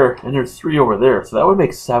 over there, and there's 3 over there, so that would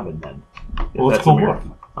make 7 then. Well, let's go look.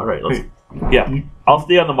 All right, let's. Hey, Yeah, I'll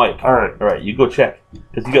stay on the mic. all right. All right, you go check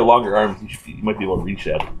because you got longer arms. You might be able to reach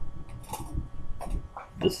that.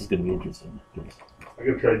 This is going to be interesting. I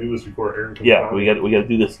gotta try to do this before Aaron comes Yeah, down. we got to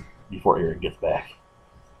do this before Aaron gets back.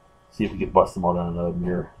 See if we can bust him out on another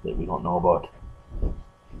mirror that we don't know about.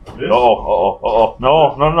 This?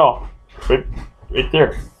 No. Right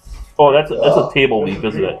there. Oh, that's a table leaf,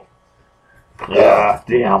 isn't it? Yeah,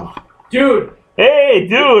 damn. Dude, Hey, we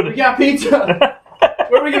dude. got pizza.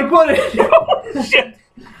 Where are we gonna put it? Oh, shit.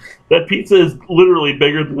 That pizza is literally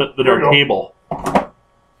bigger than There our we go. table.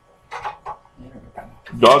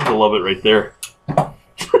 Dogs will love it right there.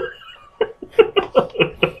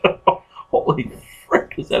 Holy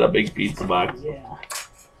frick, is that a big pizza box? Yeah.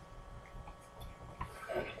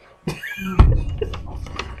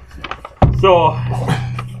 So,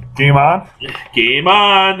 Game on. game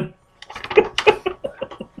on.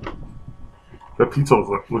 That pizza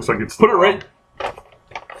looks like it's. Put it right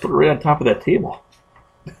on top of that table.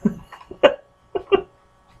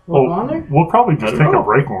 What, on there? We'll probably I just don't take know. a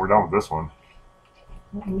break when we're done with this one.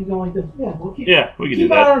 We go like this. Yeah, we'll keep. Yeah, we can do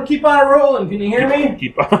that. Keep on rolling. Can you hear me?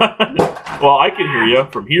 Keep on. Well, I can hear you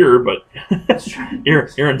from here, but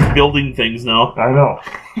Aaron's building things now. I know.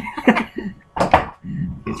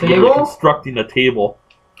 He's Table? constructing a table.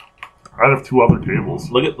 I have 2 other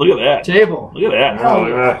tables. Look at that. Table. Look at that. Oh,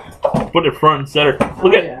 Look at that. Put it front and center.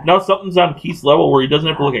 Look at yeah. now something's on Keith's level where he doesn't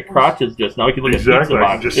have to look at crotches just now. He can look Exactly. at pizza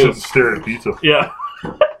I can box just too. sit and stare at pizza. Yeah.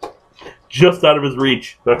 Just out of his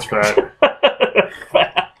reach. That's fat.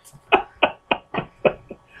 Fat.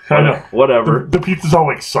 I know. Whatever. The pizza's all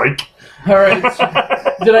like Psych. All right.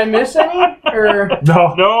 Did I miss any? Or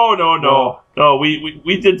No. No.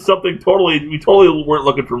 We did something totally. We totally weren't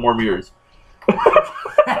looking for more mirrors.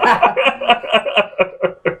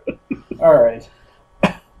 all right.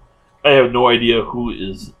 I have no idea who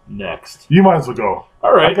is next. You might as well go.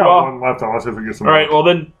 All right. I got Well, one left unless I forget some. all right. Well,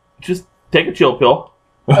 then just take a chill pill.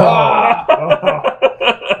 Ah,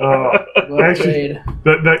 well Actually, played.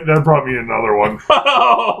 that brought me another one.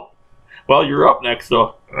 Well, you're up next,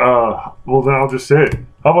 though. Well, then I'll just say it.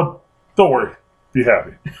 How about, don't worry, be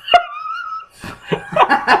happy.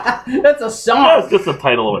 That's a song. That's just the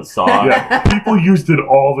title of a song. Yeah, people used it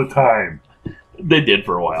all the time. They did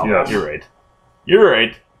for a while. Yes. You're right. You're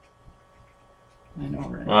right. I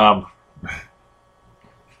know, right?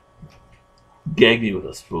 Gag me with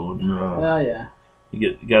a spoon. Oh yeah.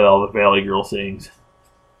 You got all the Valley Girl sayings.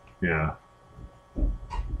 Yeah.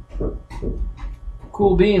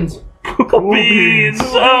 Cool beans. Cool beans.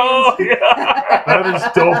 Oh, yeah. That is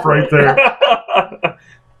dope right there.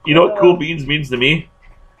 You know what cool beans means to me?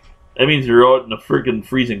 That means you're out in the freaking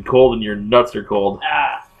freezing cold and your nuts are cold.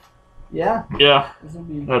 Ah. Yeah. Yeah, This'll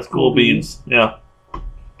be that's cool beans. Yeah.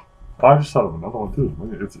 I just thought of another one too.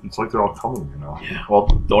 It's like they're all coming to me now. Well,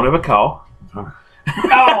 don't have a cow. Oh,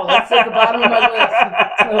 that's at the bottom of my list.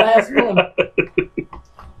 That's my last one.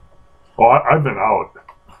 Oh, I've been out.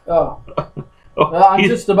 Oh. Oh, Well, I'm he's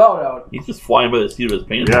just about out. just flying by the seat of his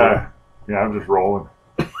pants. Yeah. Yeah, I'm just rolling.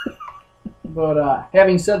 But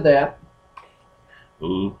having said that,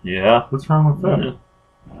 Ooh, yeah. What's wrong with that? Yeah.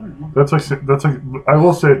 I don't know. That's like I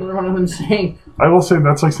will say, What's wrong with him saying I will say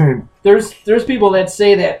that's like saying There's people that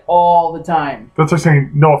say that all the time. that's like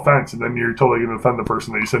saying no offense, and then you're totally going to offend the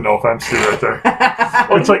person that you said no offense to right there.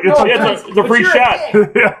 It's It's a free shot.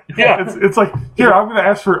 Yeah. It's like here I'm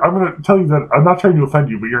going to tell you that I'm not trying to offend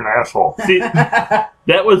you, but you're an asshole. See, that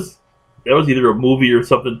was either a movie or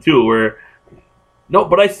something too, where no,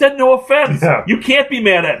 but I said no offense. Yeah. You can't be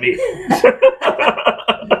mad at me.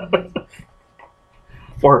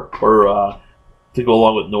 or to go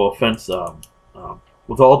along with no offense,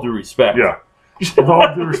 with all due respect. Yeah. With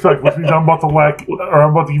all due respect, which means I'm about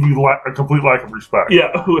to give you a complete lack of respect. Yeah.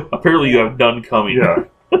 Apparently, you have none coming. Yeah.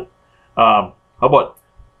 How about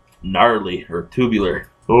gnarly or tubular?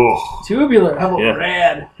 Oh. Tubular. How about Yeah.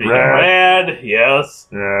 rad? Rad. Yes.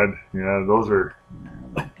 Yeah. Those are.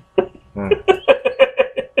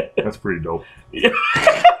 That's pretty dope.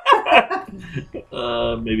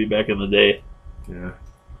 Maybe back in the day. Yeah.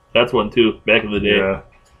 That's one too. Back in the day. Yeah.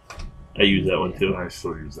 I use that one too. I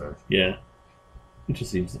still use that. Yeah. It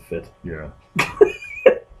just seems to fit. Yeah.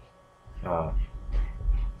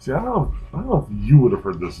 See, I don't know if you would have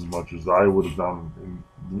heard this as much as I would have done in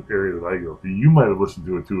the area that I go to. You might have listened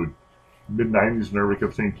to it too. Mid-90s, whenever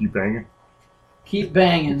kept saying "keep banging." Keep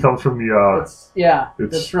banging. It comes from the.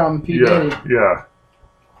 That's from P. Yeah. Diddy. Yeah.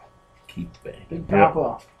 Keep banging. Big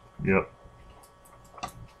Papa. Yep.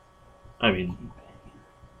 I mean,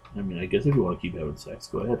 I guess if you want to keep having sex,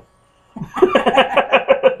 go ahead.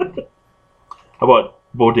 How about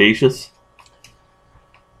bodacious?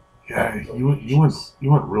 Yeah, you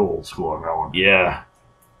went real old school on that one. Yeah,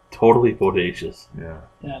 totally bodacious. Yeah.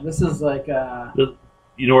 Yeah, this is like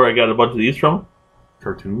You know where I got a bunch of these from?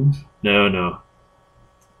 Cartoons. No.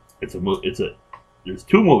 There's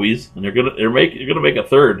two movies, and they're gonna make a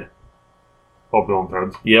third. Oh, Bill and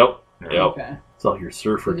Ted's. Yep. Yeah. Yep. okay. It's all your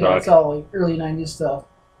surfer Yeah, talk. it's all like early '90s stuff.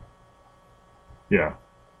 Yeah.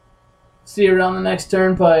 See you around the next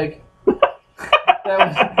turnpike.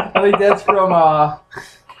 I think that's from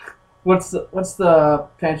what's the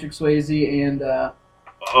Patrick Swayze and the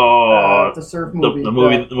surf movie. The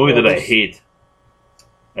movie that I hate.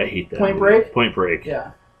 I hate that. Point movie. Break? Point Break.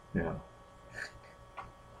 Yeah. Yeah.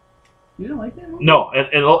 You don't like that movie? No,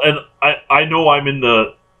 and I know I'm in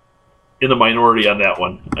the minority on that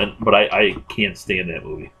one, but I can't stand that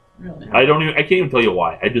movie. Really? I can't even tell you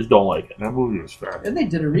why. I just don't like it. That movie was fat. And they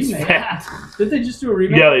did a remake. fat. Did they just do a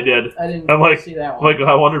remake? Yeah, they did. I didn't I'm like- see that I'm one. like,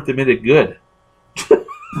 I wonder if they made it good.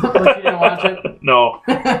 But you didn't watch it? No,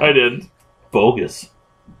 I didn't. Bogus.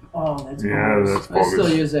 Oh, that's Yeah, bogus. that's I still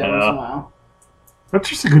bogus. use that once in a while. That's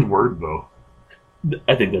just a good word, though.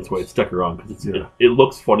 I think that's why it stuck around, because Yeah. it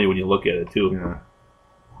looks funny when you look at it too. Yeah.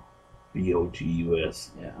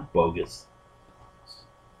 Bogus. Yeah. Bogus.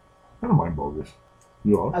 I don't mind bogus.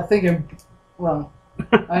 You all? I think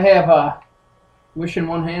I have wish in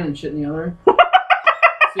one hand and shit in the other.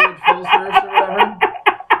 See what feels first or whatever.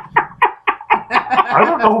 I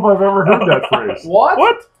don't know if I've ever heard that phrase. What?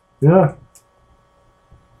 What? Yeah.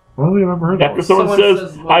 I don't think I've ever heard that After one. someone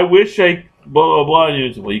says, like, I wish I blah blah blah, and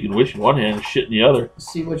you say, well, you can wish in one hand and shit in the other.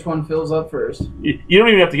 See which one fills up first. You don't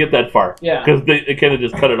even have to get that far. Yeah. Because they kind of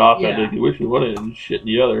just cut it off. Yeah. And you wish in one hand and shit in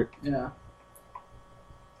the other. Yeah.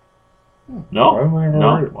 No? I've never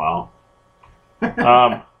heard it. Wow.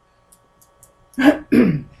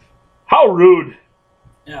 How rude.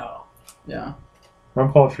 Yeah. Yeah.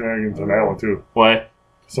 I'm calling shenanigans on that one, too. Why?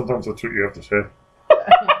 Sometimes that's what you have to say.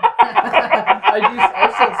 I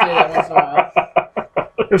still say that once in a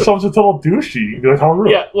while. If someone's a total douchey, you can be like, how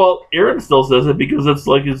rude. Yeah, well, Aaron still says it because it's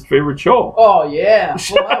like his favorite show. Oh, yeah.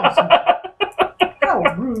 Well, that was... How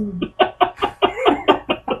rude.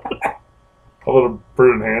 A little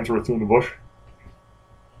bird in hands worth two in the bush.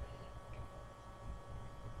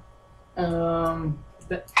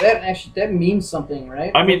 That means something,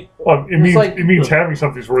 right? I mean, Well, it It's means like- it means having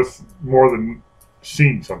something's worth more than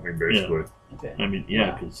seeing something, basically. Okay.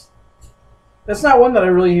 yeah, because That's not one that I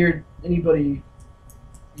really hear anybody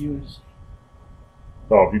use.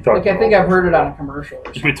 Oh, if you talk Like, to I an think old I've heard it person, on a commercial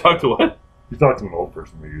or if we something. talk to what? You talk to an old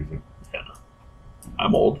person, they use it.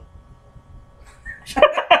 I'm old.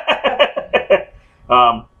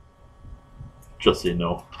 Just say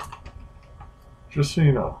no. Just so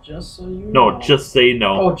you know. Just so you No, know. just say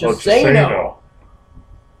no. Oh, just say no.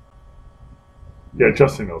 Yeah,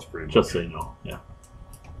 just say no is pretty. Just say no. Yeah.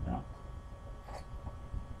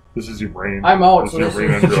 This is your brain. I'm out, This so is your this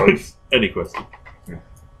brain is- on drugs. Any question?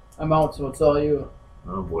 I'm out, so it's all you.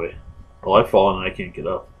 Oh boy. Well, I've fallen and I can't get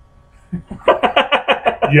up.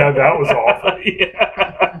 Yeah, that was awful.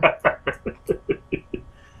 Yeah.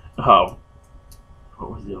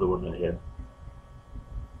 What was the other one I had?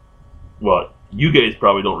 Well, you guys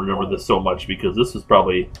probably don't remember this so much because this was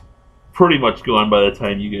probably pretty much gone by the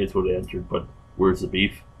time you guys would have answered, but where's the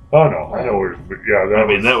beef? Oh no, I know where. Yeah,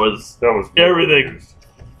 that was everything.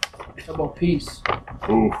 How about peace?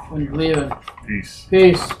 Ooh, When you're leaving. peace.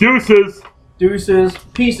 Peace. Deuces. Deuces.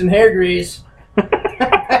 Peace and hair grease.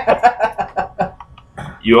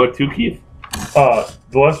 You out too, Keith? The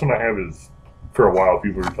last one I have is for a while.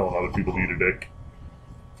 People are telling other people to eat a dick.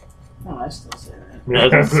 Oh, I still say that. I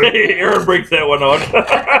was gonna say, Aaron breaks that one out.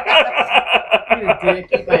 Eat a dick,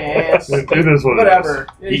 eat my ass. It is what Whatever.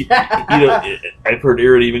 I've heard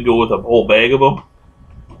Aaron even go with a whole bag of them.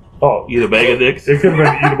 Oh, Eat a bag of dicks. it could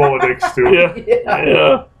have been eat a bowl of dicks too.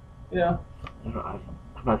 Yeah. Yeah. I'm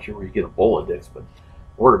not sure where you get a bowl of dicks, but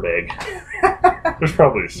or a bag. There's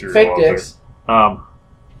probably a cereal Fake out dicks. How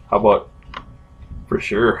about for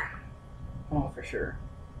sure? Oh, for sure.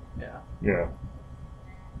 Yeah. there. Yeah.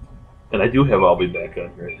 And I do have I'll Be Back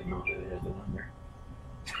on here. I didn't know that I had that on there.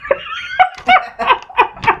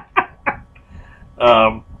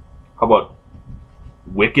 How about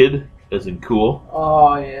Wicked, as in cool?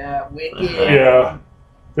 Oh, yeah. Wicked. Yeah.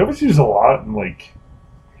 That was used a lot in like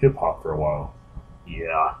hip hop for a while.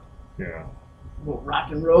 Yeah. Yeah. Well,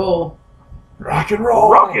 rock and roll. Rock and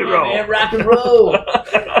roll. Rock and roll. Yeah, man, rock and roll.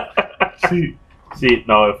 See,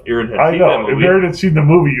 now if Aaron had I seen know. that If movie, Aaron had seen the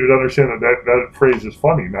movie, you would understand that phrase is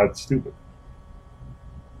funny, not stupid.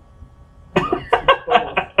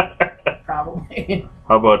 Probably.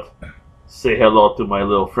 how about say hello to my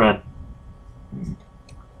little friend?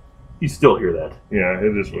 You still hear that? Yeah,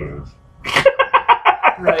 it is what it is.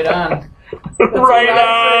 Right on. Right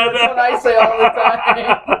That's on. what I say all the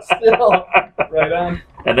time. Still. Right on.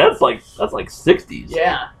 And that's like 60s.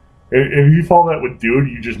 Yeah. And if you follow that with dude,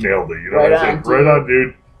 you just nailed it. You know Right what I on, say? Right on,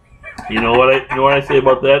 dude. You know what I say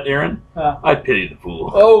about that, Aaron? Huh. I pity the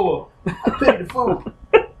fool. Oh. I pity the fool.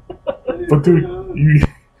 But dude,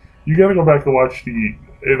 you got to go back and watch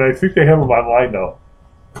and I think they have them online now.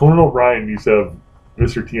 Conan O'Brien used to have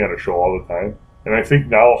Mr. T on a show all the time, and I think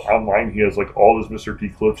now online he has like all his Mr. T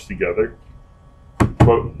clips together.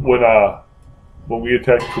 But when we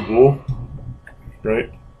attacked Kabul,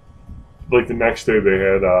 right? Like the next day they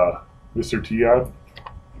had Mr. T on,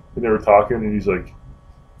 and they were talking, and he's like,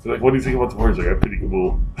 they're like, "What do you think about the war?" He's like, "I pity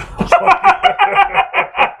Kabul."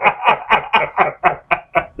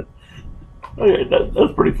 Okay,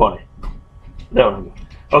 that's pretty funny. That one.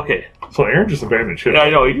 Okay. So Aaron just abandoned ship. Yeah, I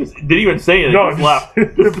know. He just didn't even say anything. No, He just laughed.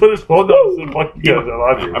 just put his phone down and said, "Fuck you guys, I'm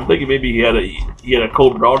out of here." I'm thinking maybe he had a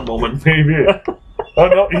Cole Brown moment. Maybe. Oh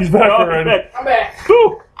no, he's back No, already. he's back. I'm back.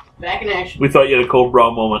 Whew. Back in action. We thought you had a Cole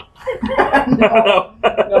Brown moment. No.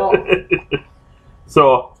 No.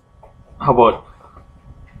 So, how about?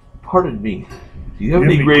 Pardon me. Do you have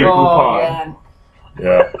any great Oh, coupon? yeah.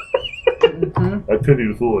 Yeah, Mm-hmm. I pity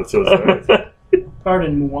the fool that says that.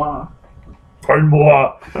 Pardon moi. Pardon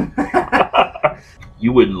moi.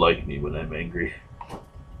 You wouldn't like me when I'm angry.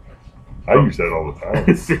 I use that all the time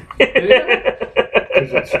because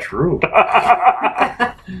it's true.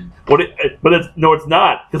 But it's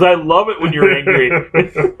not, because I love it when you're angry.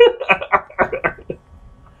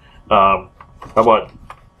 How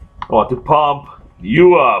about to pump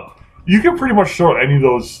you up? You can pretty much throw any of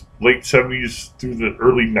those late 70s through the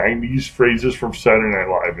early 90s phrases from Saturday Night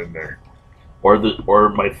Live in there. Or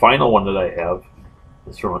my final one that I have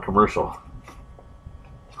is from a commercial.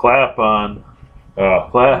 Clap on.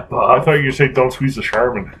 Clap I off. thought you were saying don't squeeze the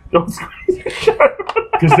Charmin. Don't squeeze your shirt.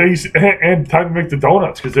 Because they used, and time to make the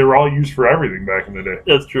donuts because they were all used for everything back in the day.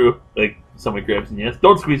 That's true. Like somebody grabs and yes,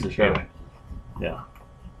 don't squeeze the shirt. Yeah.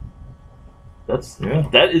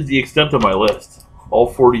 That is the extent of my list. All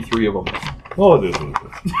 43 of them. Well, it is what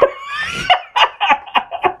it is.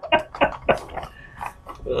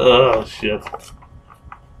 Oh shit.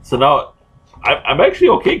 So now I'm actually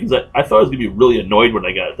okay because I thought I was gonna be really annoyed when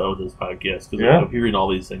I got done with this podcast because I'm hearing all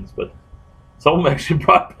these things, but some of them actually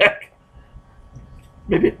brought back.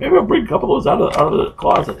 Maybe I'll bring a couple of those out of the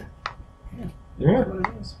closet. Yeah, What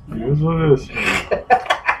it is. it is what it is.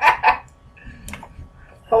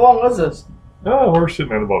 How long was this? Oh, we're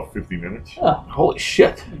sitting at about 50 minutes. Oh, Holy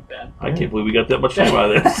shit! not bad. I can't believe we got that much time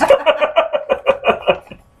out of this.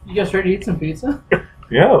 You guys ready to eat some pizza?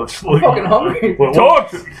 Yeah, let's I'm fucking hungry.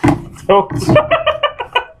 Totes!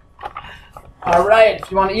 All right,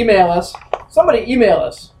 if you want to email us, somebody email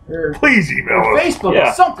us. Or Please email or us. Facebook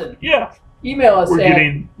Yeah. or something. Yeah, Email us we're at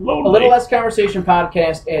getting a lonely. little less conversation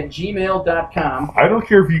podcast at gmail.com. I don't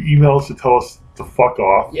care if you email us to tell us to fuck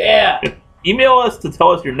off. Yeah. Email us to tell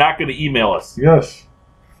us you're not going to email us. Yes.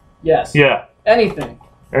 Yes. Yeah. Anything.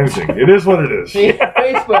 Anything. It is what it is.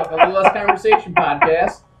 Facebook, a little less conversation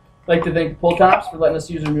podcast. Like to thank the Pull Tops for letting us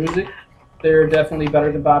use their music. They're definitely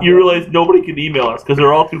better than Bob. You realize nobody can email us because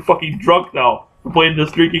they're all too fucking drunk now for playing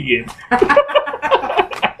this drinking game.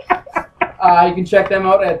 You can check them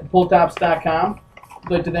out at thepulltops.com.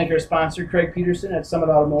 I'd like to thank our sponsor, Craig Peterson at Summit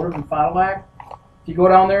Automotive in Fond du Lac. If you go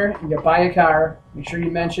down there and you buy a car, make sure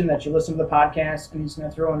you mention that you listen to the podcast, and he's going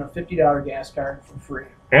to throw in a $50 gas card for free.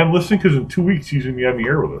 And listen, because in 2 weeks he's going to be on the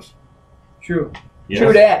air with us. True. Yes.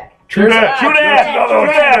 True that. True that. True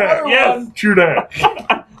that. Yes. True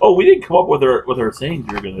that. Oh, we didn't come up with our sayings.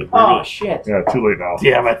 You're gonna. Oh, shit. Yeah, too late now.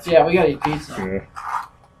 Damn it. Yeah, we got to eat pizza. Yeah.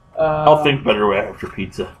 I'll think better after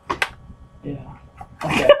pizza. Yeah.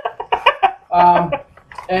 Okay.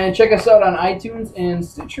 And check us out on iTunes and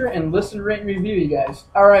Stitcher and listen, rate, and review, you guys.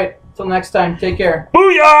 All right. Till next time. Take care.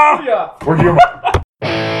 Booyah! Yeah. Where'd you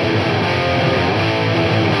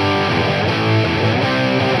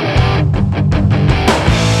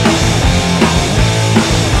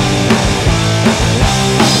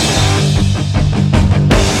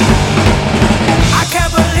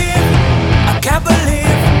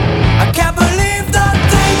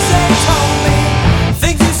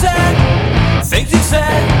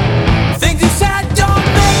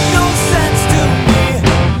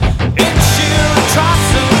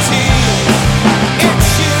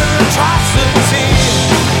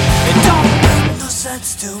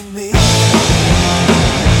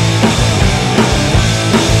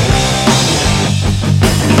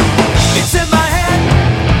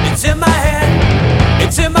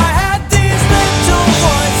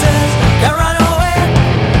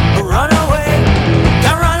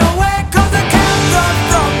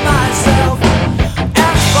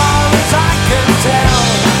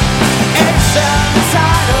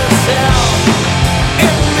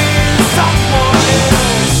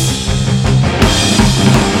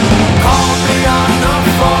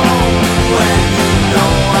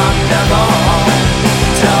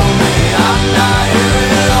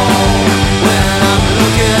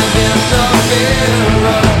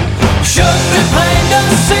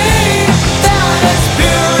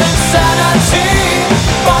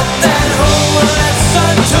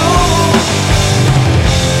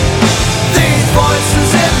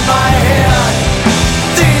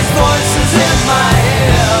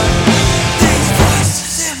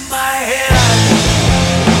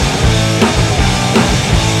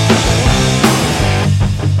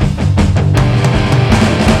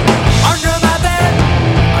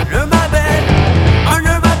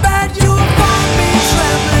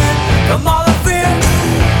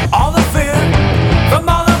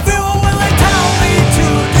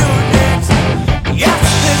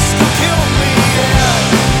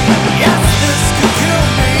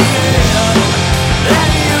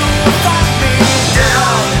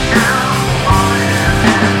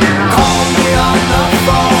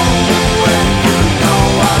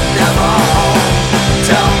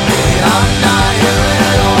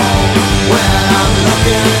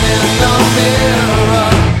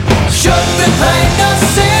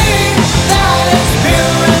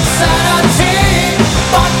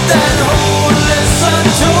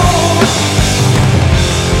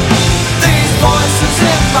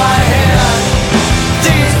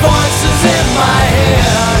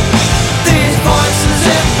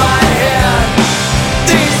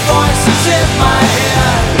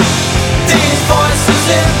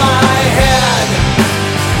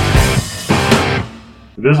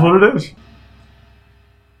It is what it is.